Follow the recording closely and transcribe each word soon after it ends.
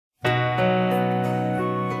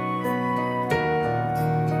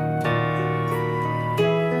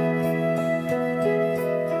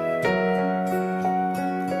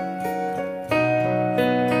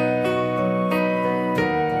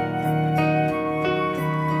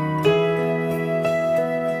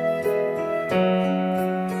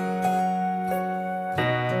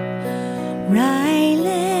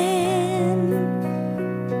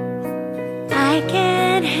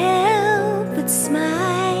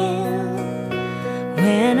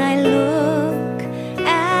When I look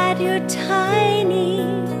at your tiny,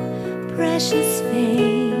 precious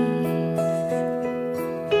face,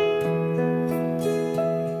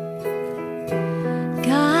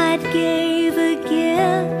 God gave a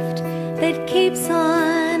gift that keeps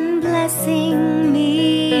on blessing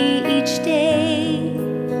me each day.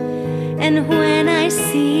 And when I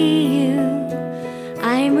see you,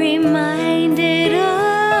 I'm reminded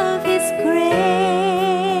of His grace.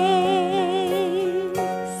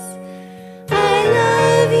 I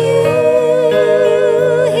love you,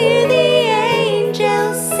 hear the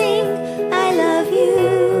angels sing, I love you.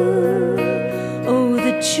 Oh,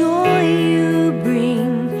 the joy you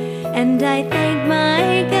bring, and I thank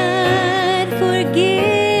my God for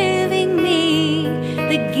giving me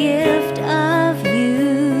the gift of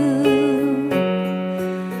you.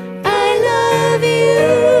 I love you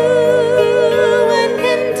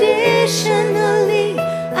unconditionally,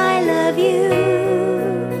 I love you.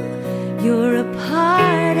 You're a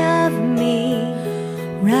part of me,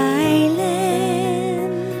 Rylan.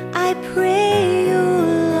 I pray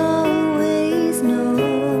you'll always know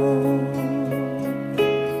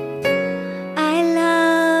I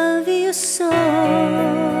love you so.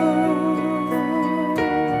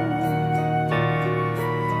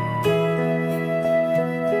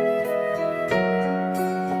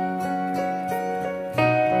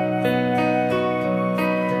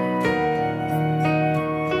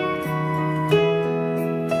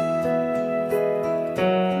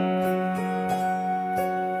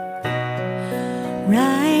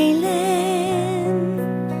 Rylan,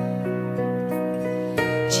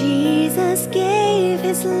 Jesus gave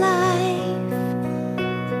His life,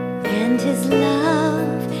 and His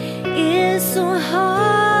love is so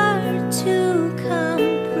hard to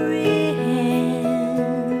comprehend.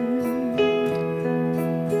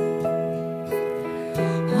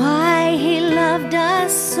 Why He loved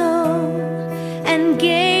us so and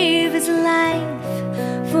gave His life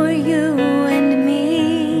for you and me.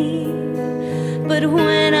 But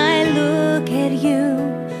when I look at you,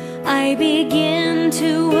 I begin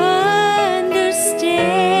to understand.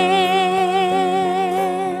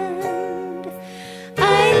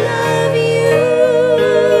 I love you,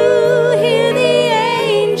 hear the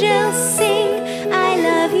angels sing, I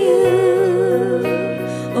love you.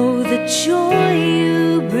 Oh, the joy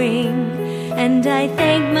you bring, and I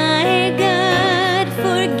thank my